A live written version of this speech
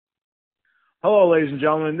Hello, ladies and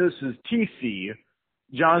gentlemen. This is TC,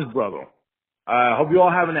 John's brother. I hope you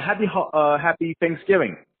all having a happy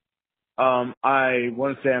Thanksgiving. I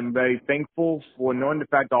want to say I'm very thankful for knowing the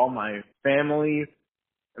fact that all my family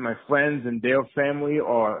and my friends and their family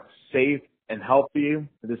are safe and healthy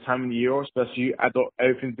at this time of the year, especially after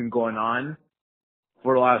everything's been going on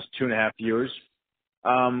for the last 2.5 years.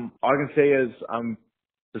 All I can say is,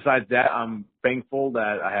 besides that, I'm thankful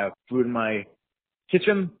that I have food in my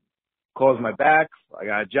kitchen, clothes on my back, I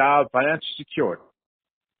got a job, financially secured.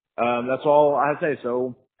 That's all I have to say.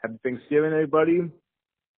 So, happy Thanksgiving, everybody,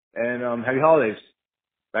 and happy holidays.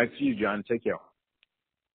 Back to you, John. Take care.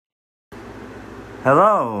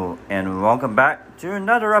 Hello, and welcome back to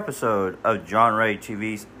another episode of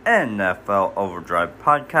JohnRayTV's NFL Overdrive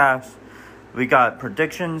podcast. We got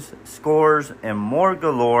predictions, scores, and more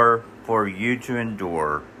galore for you to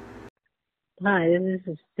endure. Hi, this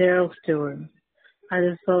is Daryl Stewart. I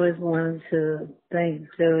just always wanted to thank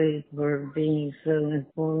Joey for being so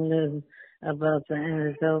informative about the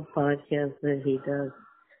NFL podcast that he does.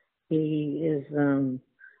 He is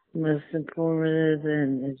most informative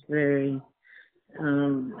and is very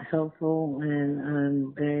helpful, and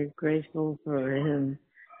I'm very grateful for him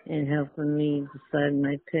in helping me decide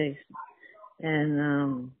my picks.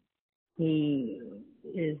 And he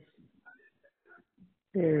is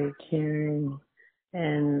very caring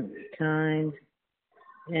and kind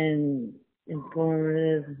and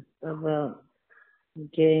informative about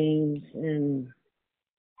games and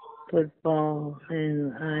football,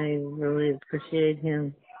 and I really appreciate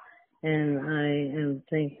him, and I am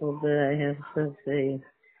thankful that I have such a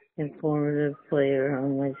informative player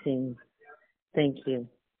on my team. Thank you.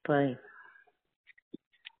 Bye.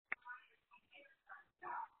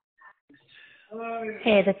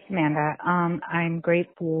 Hey, this is Amanda. I'm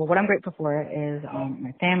grateful. What I'm grateful for is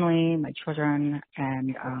my family, my children,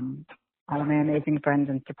 and all of my amazing friends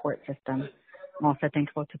and support system. I'm also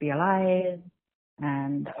thankful to be alive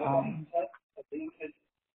and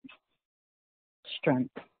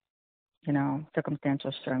strength,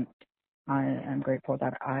 circumstantial strength. I am grateful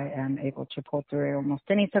that I am able to pull through almost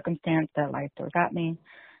any circumstance that life throws at me,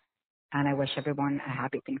 and I wish everyone a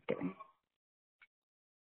happy Thanksgiving.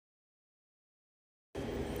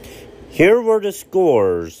 Here were the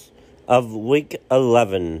scores of Week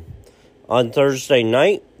 11. On Thursday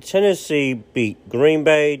night, Tennessee beat Green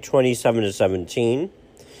Bay 27-17.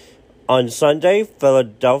 On Sunday,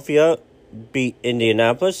 Philadelphia beat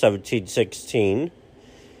Indianapolis 17-16.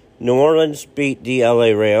 New Orleans beat the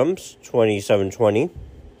LA Rams 27-20.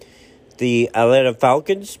 The Atlanta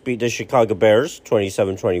Falcons beat the Chicago Bears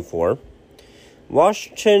 27-24.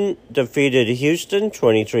 Washington defeated Houston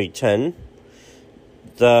 23-10.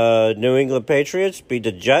 The New England Patriots beat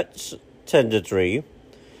the Jets 10-3.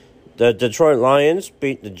 The Detroit Lions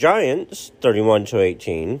beat the Giants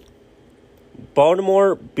 31-18.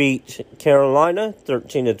 Baltimore beat Carolina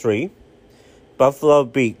 13-3. Buffalo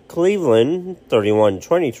beat Cleveland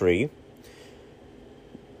 31-23.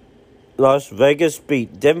 Las Vegas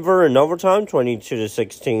beat Denver in overtime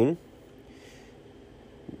 22-16.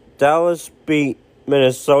 Dallas beat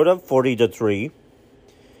Minnesota 40-3.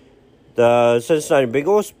 The Cincinnati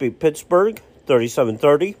Bengals beat Pittsburgh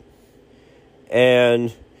 37-30.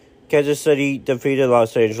 And Kansas City defeated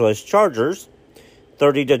Los Angeles Chargers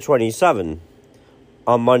 30-27.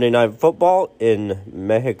 On Monday Night Football in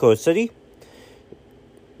Mexico City,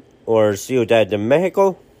 or Ciudad de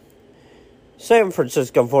Mexico, San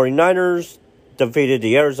Francisco 49ers defeated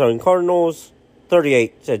the Arizona Cardinals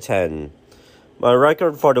 38-10. My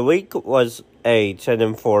record for the week was a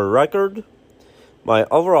 10-4 record. My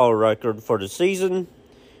overall record for the season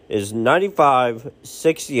is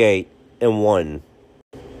 95-68-1.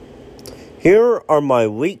 Here are my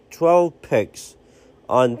Week 12 picks.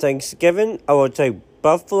 On Thanksgiving, I will take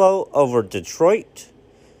Buffalo over Detroit,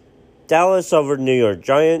 Dallas over New York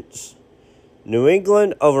Giants, New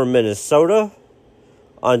England over Minnesota.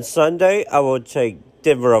 On Sunday, I will take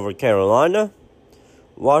Denver over Carolina,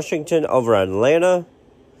 Washington over Atlanta,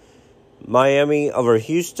 Miami over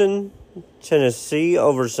Houston, Tennessee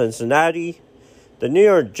over Cincinnati, the New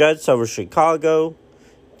York Jets over Chicago,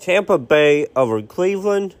 Tampa Bay over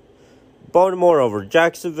Cleveland, Baltimore over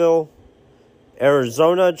Jacksonville,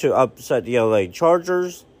 Arizona to upset the LA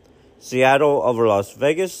Chargers, Seattle over Las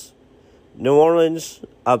Vegas, New Orleans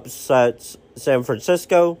upsets San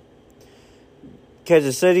Francisco,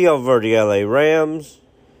 Kansas City over the LA Rams,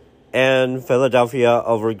 and Philadelphia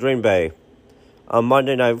over Green Bay. On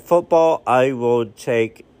Monday Night Football, I will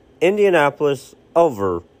take Indianapolis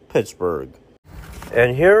over Pittsburgh.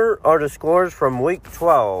 And here are the scores from Week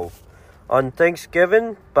 12. On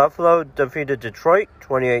Thanksgiving, Buffalo defeated Detroit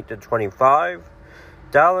 28-25.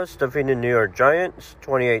 Dallas defeated New York Giants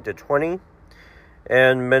 28-20.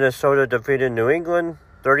 And Minnesota defeated New England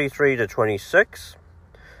 33-26.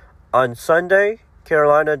 On Sunday,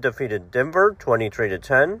 Carolina defeated Denver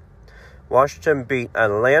 23-10. Washington beat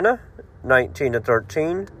Atlanta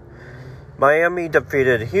 19-13. Miami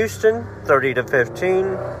defeated Houston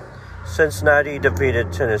 30-15. Cincinnati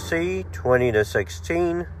defeated Tennessee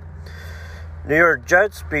 20-16. New York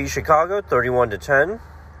Jets beat Chicago 31-10.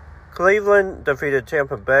 Cleveland defeated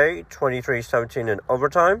Tampa Bay 23-17 in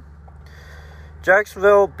overtime.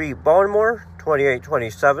 Jacksonville beat Baltimore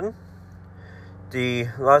 28-27. The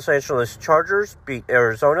Los Angeles Chargers beat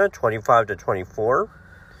Arizona 25-24.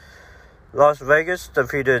 Las Vegas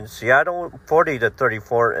defeated Seattle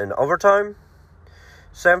 40-34 in overtime.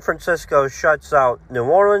 San Francisco shuts out New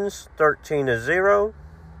Orleans 13-0.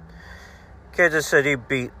 Kansas City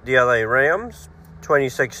beat the LA Rams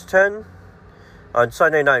 26-10. On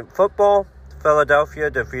Sunday Night Football,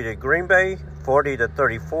 Philadelphia defeated Green Bay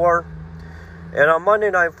 40-34. And on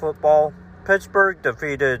Monday Night Football, Pittsburgh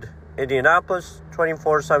defeated Indianapolis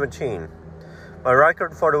 24-17. My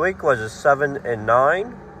record for the week was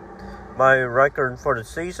 7-9. My record for the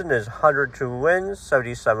season is 102 wins,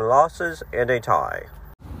 77 losses, and a tie.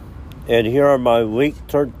 And here are my Week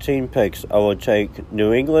 13 picks. I will take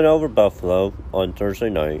New England over Buffalo on Thursday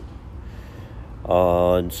night.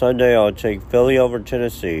 On Sunday, I'll take Philly over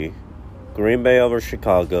Tennessee, Green Bay over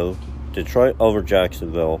Chicago, Detroit over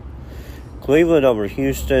Jacksonville, Cleveland over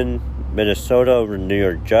Houston, Minnesota over New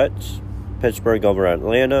York Jets, Pittsburgh over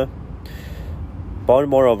Atlanta,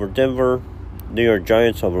 Baltimore over Denver, New York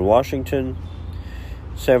Giants over Washington,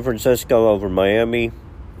 San Francisco over Miami,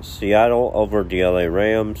 Seattle over the LA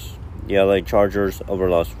Rams, the LA Chargers over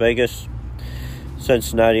Las Vegas,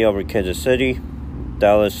 Cincinnati over Kansas City,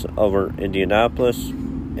 Dallas over Indianapolis,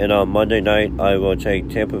 and on Monday night I will take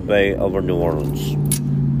Tampa Bay over New Orleans.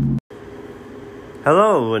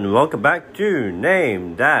 Hello and welcome back to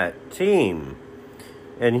Name That Team.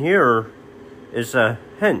 And here is a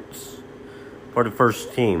hint for the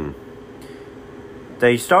first team.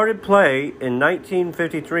 They started play in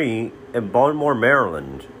 1953 in Baltimore,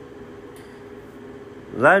 Maryland.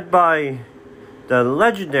 Led by the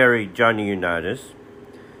legendary Johnny Unitas,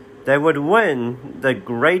 they would win the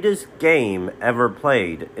greatest game ever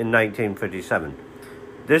played in 1957.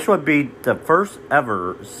 This would be the first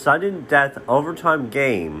ever sudden death overtime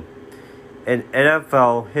game in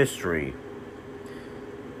NFL history.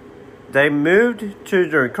 They moved to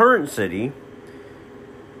their current city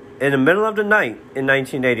in the middle of the night in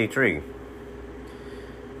 1983.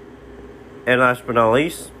 And last but not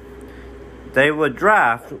least, they would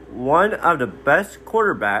draft one of the best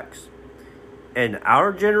quarterbacks in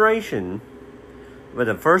our generation with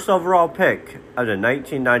the first overall pick of the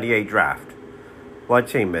 1998 draft. What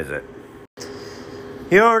team is it?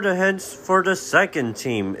 Here are the hints for the second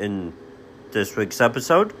team in this week's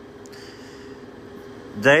episode.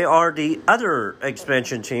 They are the other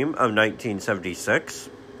expansion team of 1976.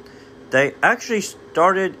 They actually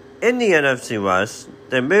started in the NFC West,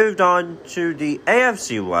 then moved on to the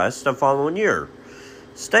AFC West the following year,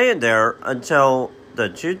 staying there until the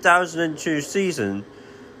 2002 season,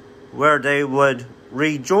 where they would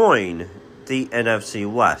rejoin the NFC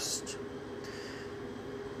West.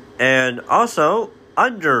 And also,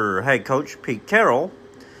 under head coach Pete Carroll,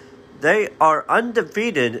 they are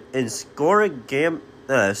undefeated in scorigami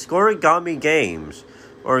games,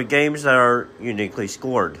 or games that are uniquely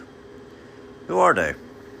scored. Who are they?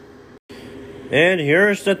 And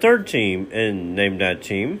here's the third team in Name That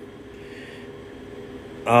Team.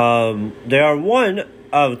 They are one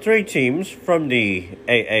of three teams from the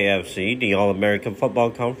AAFC, the All-American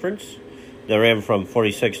Football Conference. They ran from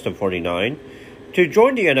 46 to 49 to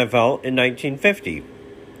join the NFL in 1950.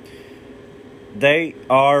 They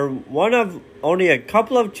are one of only a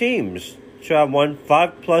couple of teams to have won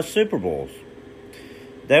 5+ Super Bowls.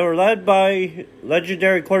 They were led by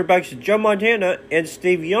legendary quarterbacks Joe Montana and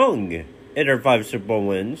Steve Young in their 5 Super Bowl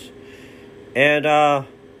wins. And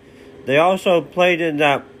they also played in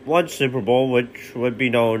that one Super Bowl, which would be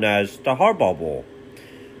known as the Harbaugh Bowl.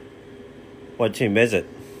 What team is it?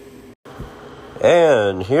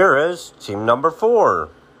 And here is team number 4.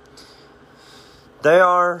 They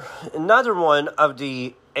are another one of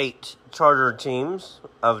the 8 charter teams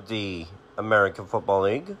of the American Football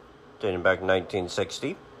League, dating back in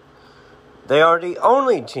 1960. They are the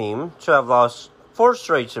only team to have lost 4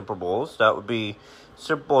 straight Super Bowls. That would be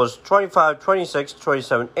Super Bowls 25, 26,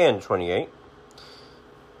 27, and 28.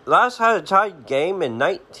 Last had a tied game in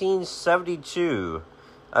 1972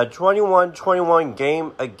 a 21-21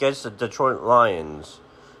 game against the Detroit Lions.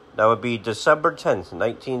 That would be December 10th,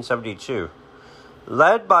 1972.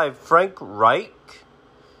 Led by Frank Reich,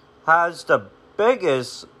 has the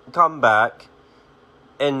biggest comeback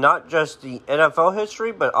in not just the NFL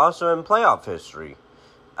history, but also in playoff history,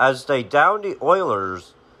 as they downed the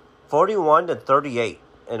Oilers 41-38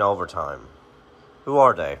 in overtime. Who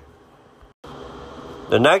are they?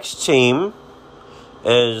 The next team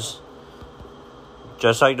is,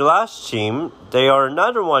 just like the last team, they are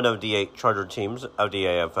another one of the 8 charter teams of the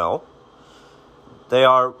AFL. They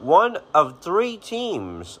are one of 3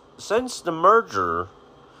 teams since the merger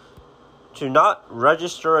to not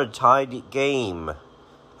register a tied game,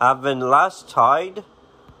 having last tied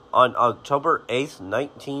on October 8th,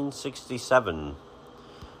 1967.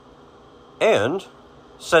 And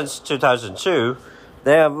since 2002,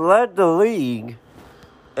 they have led the league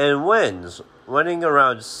in wins, winning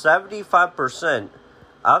around 75%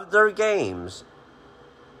 of their games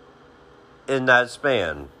in that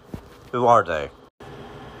span. Who are they?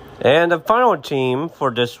 And the final team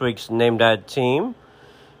for this week's Name That Team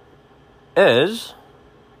is,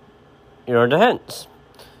 here are the hints.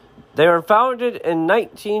 They were founded in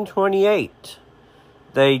 1928.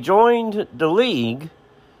 They joined the league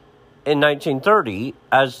in 1930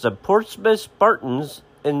 as the Portsmouth Spartans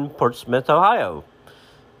in Portsmouth, Ohio.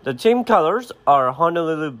 The team colors are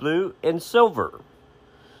Honolulu blue and silver.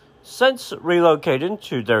 Since relocating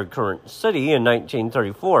to their current city in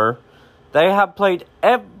 1934, they have played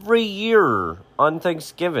every year on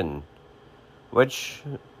Thanksgiving, which,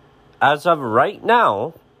 as of right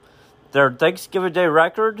now, their Thanksgiving Day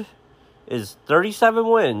record is 37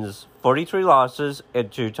 wins, 43 losses, and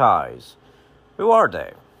 2 ties. Who are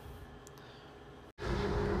they?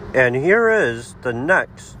 And here is the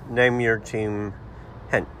next Name Your Team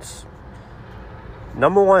hints.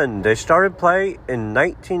 Number 1, they started play in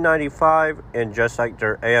 1995, and just like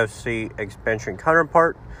their AFC expansion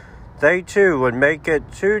counterpart, they too would make it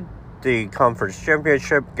to the conference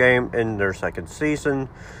championship game in their second season.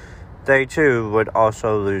 They too would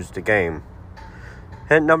also lose the game.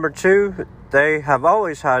 Hint number 2, they have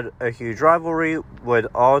always had a huge rivalry with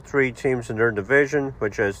all 3 teams in their division,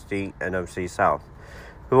 which is the NFC South.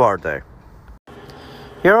 Who are they?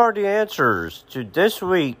 Here are the answers to this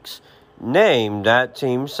week's Name That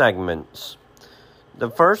Team segments. The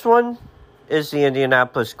first one is the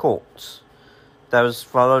Indianapolis Colts. That was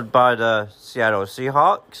followed by the Seattle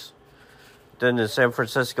Seahawks, then the San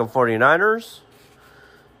Francisco 49ers,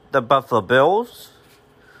 the Buffalo Bills,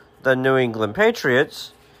 the New England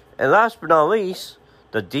Patriots, and last but not least,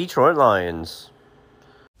 the Detroit Lions.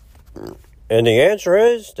 And the answer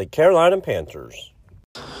is the Carolina Panthers.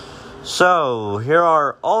 So, here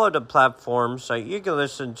are all of the platforms that you can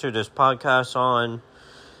listen to this podcast on.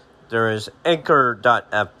 There is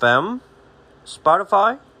Anchor.fm,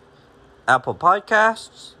 Spotify, Apple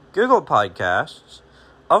Podcasts, Google Podcasts,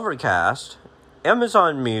 Overcast,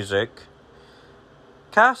 Amazon Music,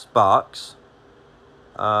 CastBox,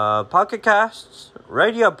 Pocket Casts,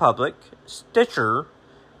 Radio Public, Stitcher,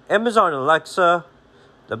 Amazon Alexa,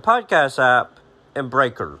 the podcast app, and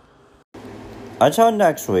Breaker. Until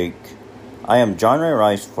next week, I am John Ray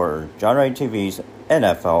Rice for JohnRayTV's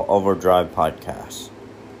NFL Overdrive podcast.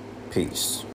 Peace.